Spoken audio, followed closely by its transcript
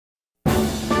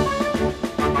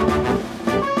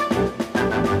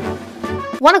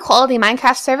Want a quality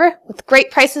Minecraft server with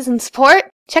great prices and support?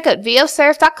 Check out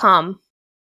VeoServ.com.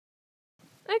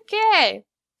 Okay.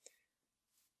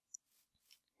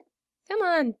 Come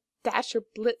on, Dasher,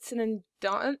 Blitzen, and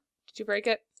Dawn. Did you break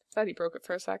it? I thought he broke it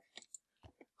for a sec.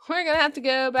 We're gonna have to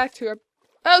go back to our...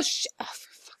 Oh, shit. Oh,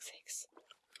 for fuck's sakes.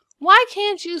 Why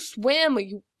can't you swim,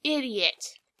 you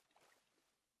idiot?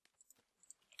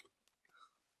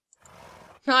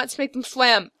 No, let's make them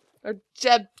swim. Or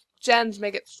Jen's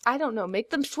make it... I don't know.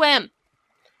 Make them swim.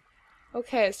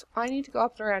 Okay, so I need to go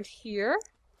up and around here.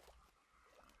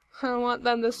 I want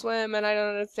them to swim, and I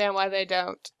don't understand why they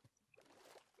don't.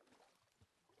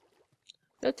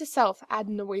 Note to self, add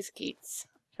noise gates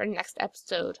for next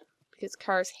episode, because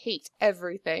cars hate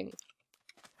everything.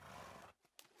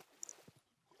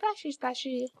 Splashy,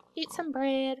 splashy, eat some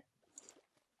bread.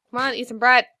 Come on, eat some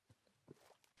bread.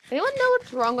 Anyone know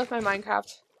what's wrong with my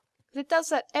Minecraft? Because it does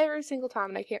that every single time,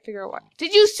 and I can't figure out why.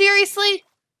 Did you seriously?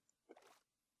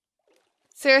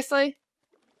 Seriously?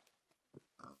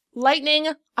 Lightning,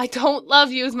 I don't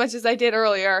love you as much as I did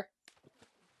earlier.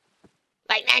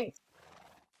 Lightning!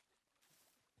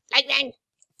 Lightning!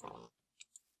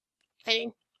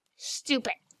 Lightning.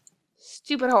 Stupid.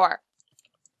 Stupid whore.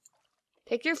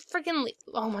 Take your freaking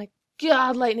oh my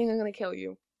god, Lightning, I'm gonna kill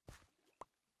you.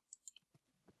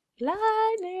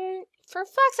 Lightning! For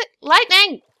fuck's sake!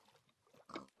 Lightning!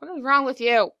 What is wrong with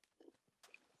you?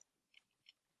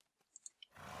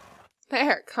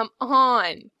 There, come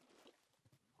on.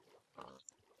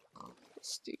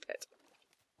 Stupid.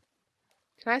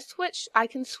 Can I switch? I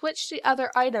can switch the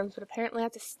other items, but apparently I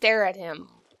have to stare at him.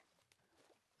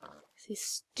 He's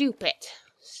stupid.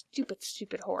 Stupid,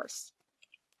 stupid horse.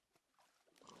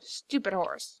 Stupid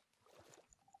horse.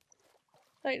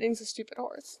 Lightning's a stupid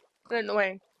horse. And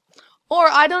annoying. Or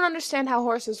I don't understand how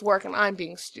horses work and I'm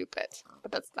being stupid.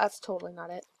 But that's totally not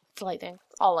it. It's lightning.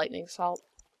 All lightning's fault.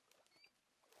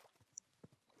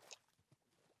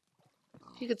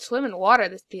 If you could swim in water,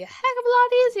 this would be a heck of a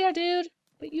lot easier, dude.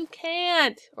 But you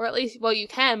can't. Or at least, well, you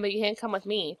can, but you can't come with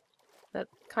me. That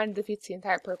kind of defeats the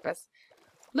entire purpose.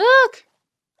 Look!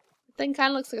 The thing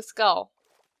kind of looks like a skull.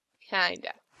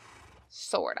 Kinda.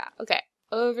 Sorta. Okay.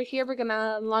 Over here, we're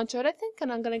gonna launch out, I think,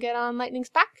 and I'm gonna get on Lightning's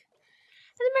back.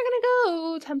 And then we're gonna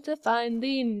go attempt to find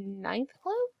the 9th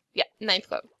globe? Yeah, 9th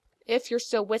globe. If you're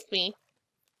still with me.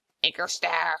 Anchor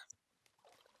Star.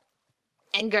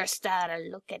 Anchor Star,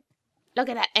 look at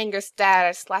that Anchor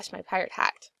Star slash my pirate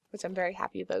hat, which I'm very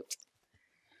happy about.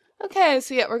 Okay,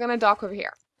 so yeah, we're gonna dock over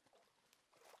here.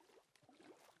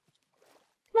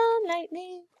 Come on,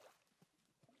 Lightning.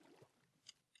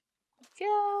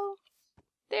 Go.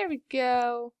 There we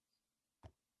go.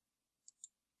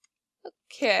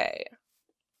 Okay.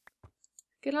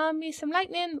 Get on me some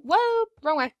lightning. Whoa!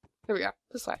 Wrong way. There we go.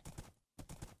 This way.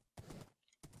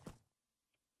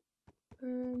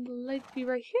 And the light be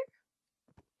right here.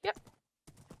 Yep.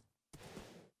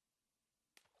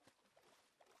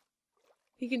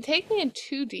 He can take me in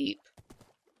too deep.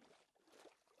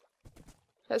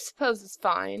 I suppose it's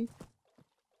fine.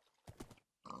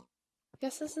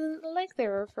 Guess this isn't the lake they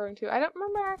were referring to. I don't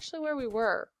remember actually where we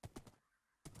were.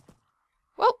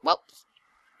 Well.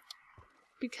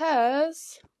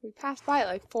 Because we passed by it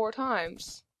like 4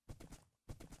 times.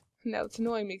 Now it's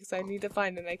annoying me because I need to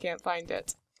find it and I can't find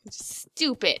it. Which is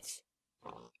stupid.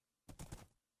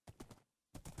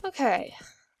 Okay.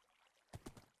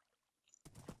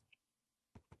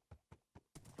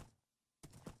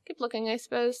 Keep looking, I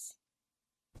suppose.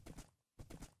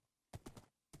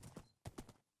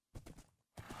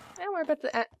 And we're about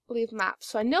to leave map.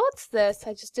 So I know it's this,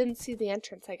 I just didn't see the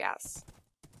entrance, I guess.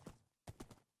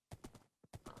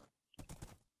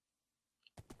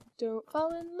 Don't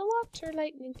fall in the water,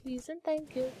 Lightning, please, and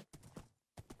thank you.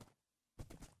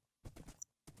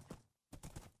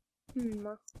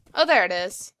 Oh, there it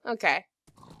is. Okay.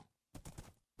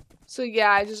 So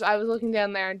yeah, I was looking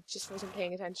down there and just wasn't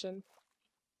paying attention.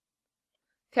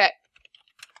 Okay.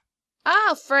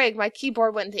 Oh, frig, my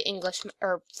keyboard went into English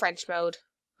or French mode.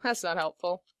 That's not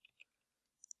helpful.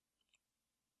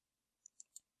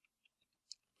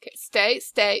 Okay,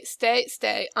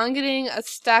 stay. I'm getting a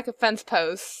stack of fence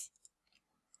posts.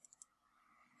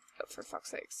 Oh, for fuck's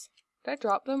sakes. Did I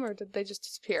drop them or did they just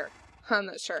disappear? I'm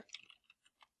not sure.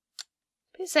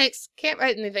 Peace sakes, can't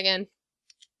write anything in.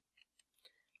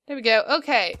 There we go.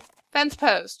 Okay, fence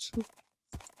post.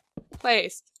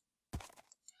 Placed.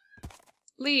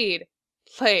 Lead.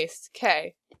 Placed.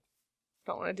 Okay.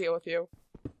 Don't want to deal with you.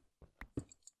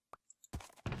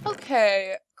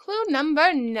 Okay, clue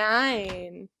number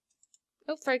 9.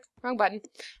 Oh, frick, wrong button.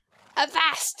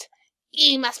 Avast!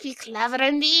 Ye must be clever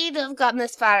indeed to have gotten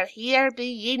this far. Here be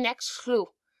ye next clue.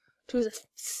 To the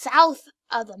south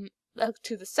of the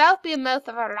to the south be a mouth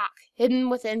of a rock, hidden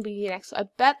within be an X. I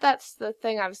bet that's the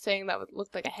thing I was saying that would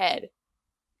look like a head.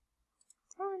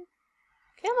 Come on.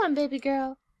 Come on, baby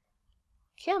girl.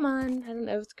 Come on. I don't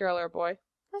know if it's a girl or a boy.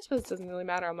 I suppose it doesn't really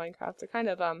matter on Minecraft. They're kind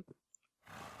of,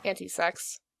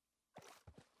 anti-sex.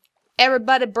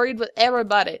 Everybody breed with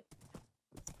everybody.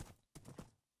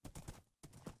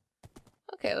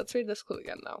 Okay, let's read this clue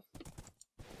again, though.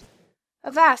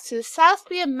 Avast, to the south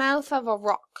be a mouth of a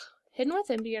rock. Hidden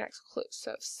within be your next clue.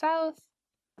 So, south.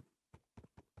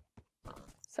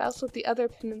 South with the other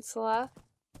peninsula.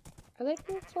 Are they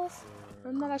peninsulas?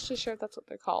 I'm not actually sure if that's what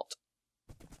they're called.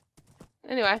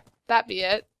 Anyway, that be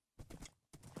it.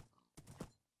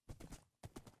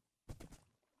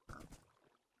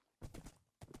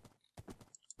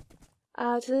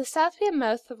 To the south be a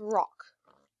mouth of rock.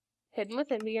 Hidden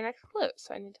within be your next clue.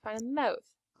 So I need to find a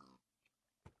mouth.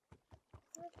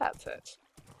 That's it.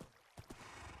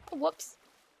 Oh, whoops.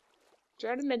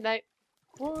 Journey midnight.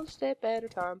 One step at a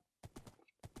time.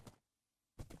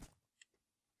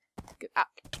 Get up.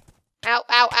 Ow,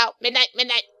 ow, ow. Midnight,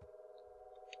 midnight.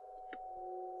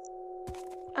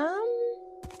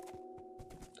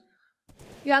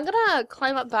 Yeah, I'm gonna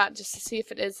climb up that just to see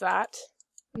if it is that.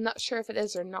 I'm not sure if it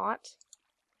is or not.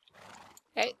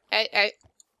 Hey, hey, hey.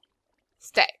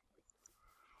 Stay.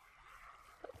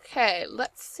 Okay,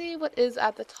 let's see what is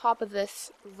at the top of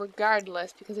this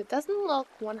regardless, because it doesn't look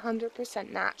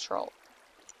 100% natural.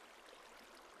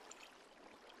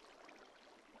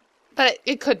 But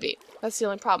it could be. That's the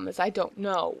only problem, is I don't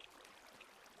know.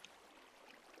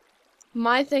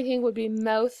 My thinking would be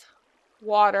mouth,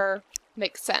 water,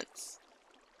 makes sense.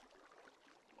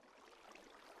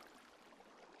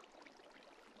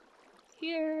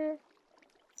 Here.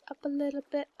 Up a little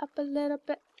bit, up a little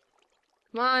bit.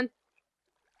 Come on.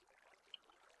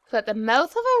 So at the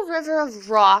mouth of a river of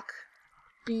rock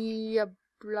be a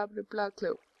blah blah blah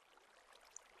clue.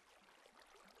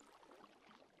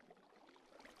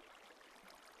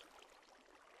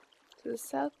 To the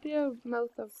south be a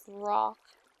mouth of rock.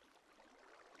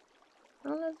 I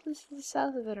don't know if this is the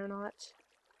south of it or not.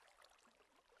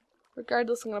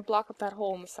 Regardless, I'm going to block up that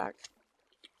hole in a sec.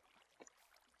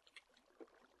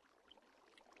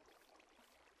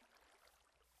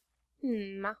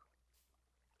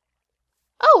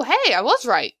 Oh, hey, I was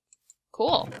right.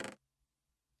 Cool.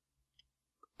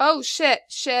 Oh, shit,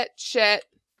 shit, shit.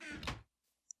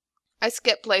 I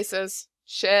skipped places.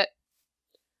 Shit.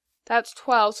 That's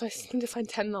 12, so I just need to find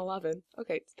 10 and 11.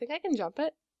 Okay, think I can jump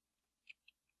it?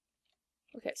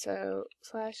 Okay, so,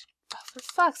 slash... Oh, for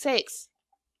fuck's sakes.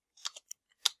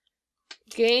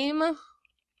 Game,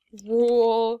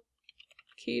 rule,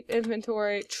 keep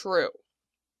inventory, true.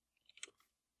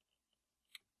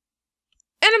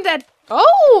 And I'm dead!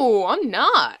 Oh, I'm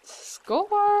not!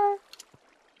 Score!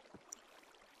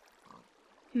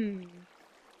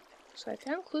 So I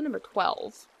found clue number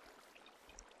 12.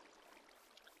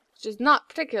 Which is not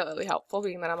particularly helpful,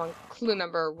 being that I'm on clue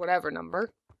number whatever number.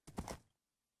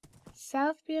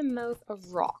 South be a mouth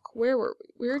of rock. Where were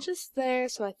we? We were just there,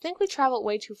 so I think we traveled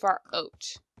way too far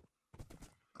out.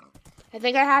 I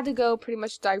think I had to go pretty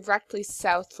much directly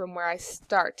south from where I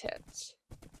started.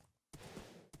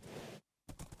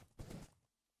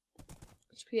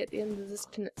 Which would be at the end of this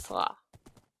peninsula.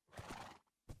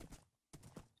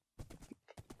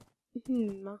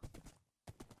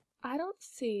 I don't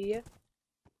see...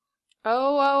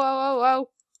 Oh.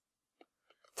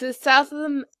 To the south of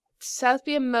the... South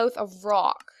be a mouth of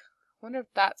rock. I wonder if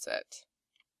that's it.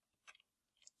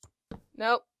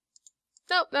 Nope.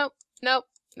 Nope.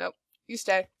 You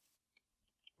stay.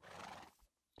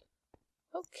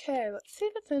 Okay, let's see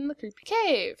if it's in the creepy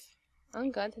cave.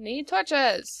 I'm going to need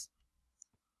torches.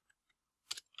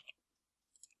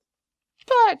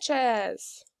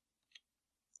 Torches!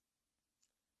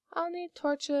 I'll need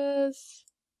torches.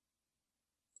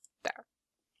 There.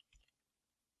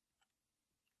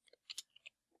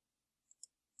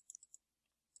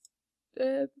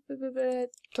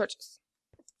 Torches.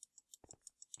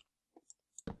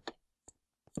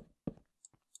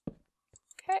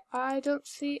 Okay, I don't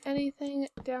see anything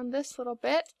down this little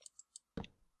bit.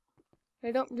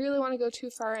 I don't really want to go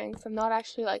too far in because I'm not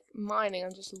actually like mining,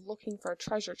 I'm just looking for a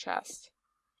treasure chest.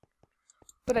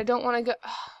 But I don't want to go...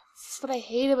 This is what I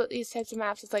hate about these types of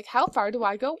maps. It's like, how far do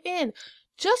I go in?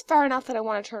 Just far enough that I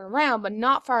want to turn around, but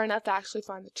not far enough to actually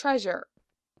find the treasure.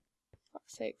 For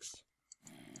fuck's sakes.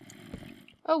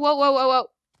 Oh, whoa.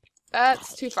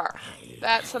 That's too far.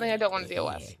 That's something I don't want to deal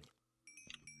with.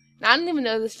 Now, I don't even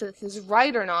know if this is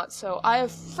right or not, so I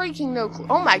have freaking no clue.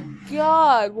 Oh my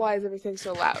god, why is everything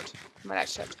so loud? I might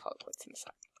actually have to